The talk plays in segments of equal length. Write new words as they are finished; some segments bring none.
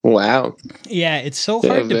Wow. Yeah, it's so Yeah,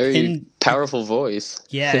 hard to very pin. powerful voice.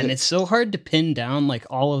 Yeah, and it's so hard to pin down like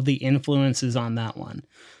all of the influences on that one.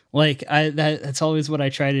 Like that's always what I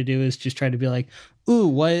try to do is just try to be like, ooh,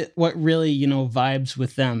 what really, vibes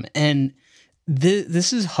with them. And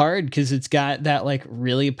this is hard because it's got that like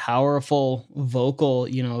really powerful vocal,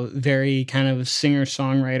 very kind of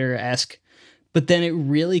singer-songwriter-esque, but then it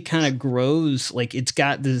really kind of grows. Like it's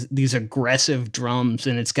got these aggressive drums,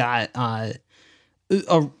 and it's got a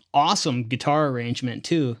awesome guitar arrangement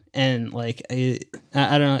too, and like I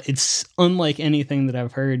don't know, it's unlike anything that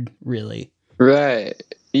I've heard really. Right.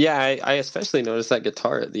 Yeah, I especially noticed that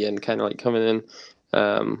guitar at the end, kind of like coming in,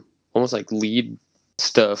 almost like lead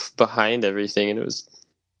stuff behind everything, and it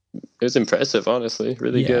was impressive, honestly,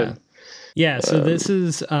 really Yeah. good. Yeah, so this Um,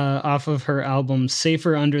 is off of her album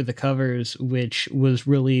Safer Under the Covers, which was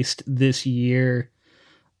released this year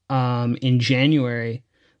in January.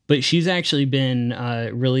 But she's actually been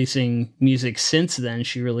releasing music since then.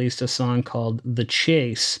 She released a song called The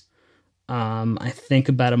Chase, I think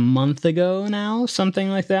about a month ago now, something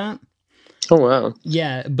like that. oh wow.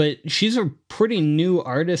 Yeah, but she's a pretty new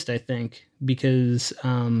artist, I think, because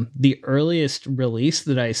the earliest release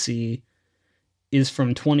that I see is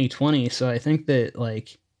from 2020. So I think that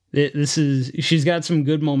like this is she's got some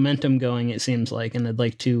good momentum going. It seems like, and I'd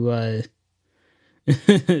like to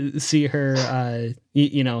see her,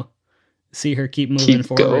 see her keep moving Keep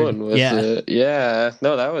forward. going with Yeah, it. Yeah.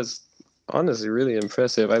 No, that was honestly really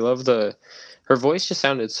impressive. I love her voice just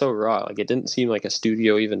sounded so raw. Like it didn't seem like a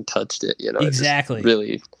studio even touched it, It just exactly.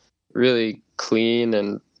 really, really clean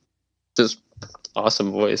and just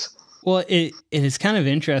awesome voice. Well, it is kind of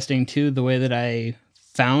interesting too the way that I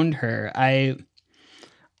found her. I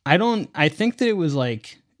don't. I think that it was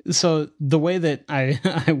like so. The way that I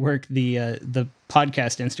I work the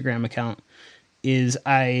podcast Instagram account is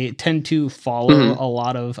I tend to follow Hmm. a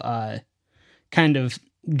lot of kind of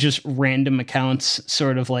just random accounts,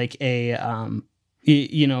 sort of like a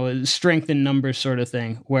a strength in numbers sort of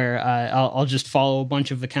thing, where I'll just follow a bunch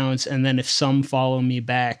of accounts, and then if some follow me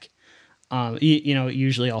back,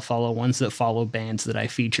 usually I'll follow ones that follow bands that I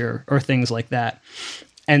feature or things like that.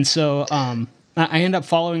 And so I end up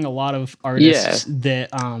following a lot of Yeah. artists that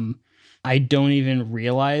I don't even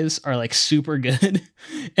realize are like super good.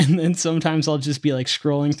 And then sometimes I'll just be like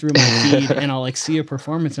scrolling through my feed and I'll like see a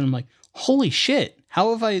performance and I'm like, holy shit,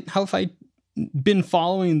 how have I been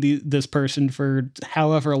following this person for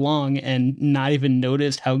however long and not even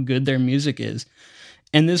noticed how good their music is?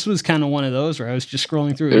 And this was kind of one of those where I was just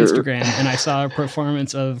scrolling through Instagram and I saw a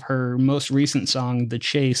performance of her most recent song, The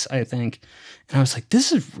Chase, I think. And I was like,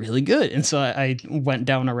 this is really good. And so I went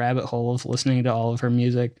down a rabbit hole of listening to all of her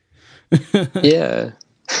music. Yeah.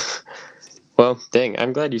 Well, dang,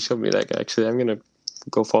 I'm glad you showed me that. Actually, I'm gonna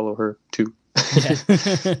go follow her too. Yeah.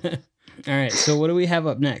 All right. So what do we have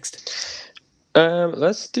up next?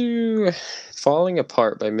 Let's do "Falling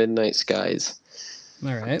Apart" by Midnight Skies.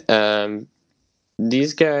 All right.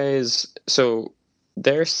 These guys, so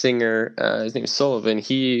their singer, his name is Sullivan.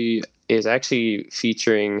 He is actually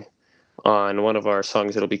featuring on one of our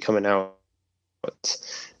songs that'll be coming out,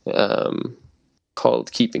 um,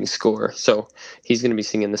 called "Keeping Score." So he's going to be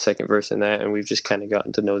singing the second verse in that, and we've just kind of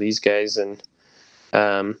gotten to know these guys, and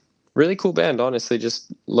really cool band. Honestly,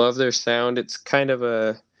 just love their sound. It's kind of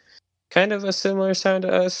a similar sound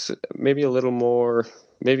to us, maybe a little more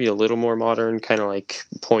modern, kind of like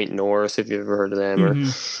Point North, if you've ever heard of them, or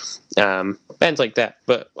Mm-hmm. bands like that.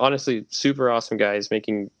 But honestly, super awesome guys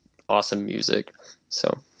making awesome music.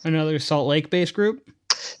 So Another Salt Lake based group.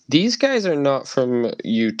 these guys are not from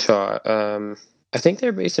Utah. I think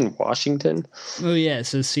they're based in Washington. Oh, yeah. It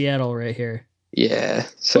says Seattle right here. Yeah.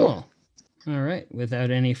 So Cool. All right.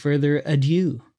 Without any further ado,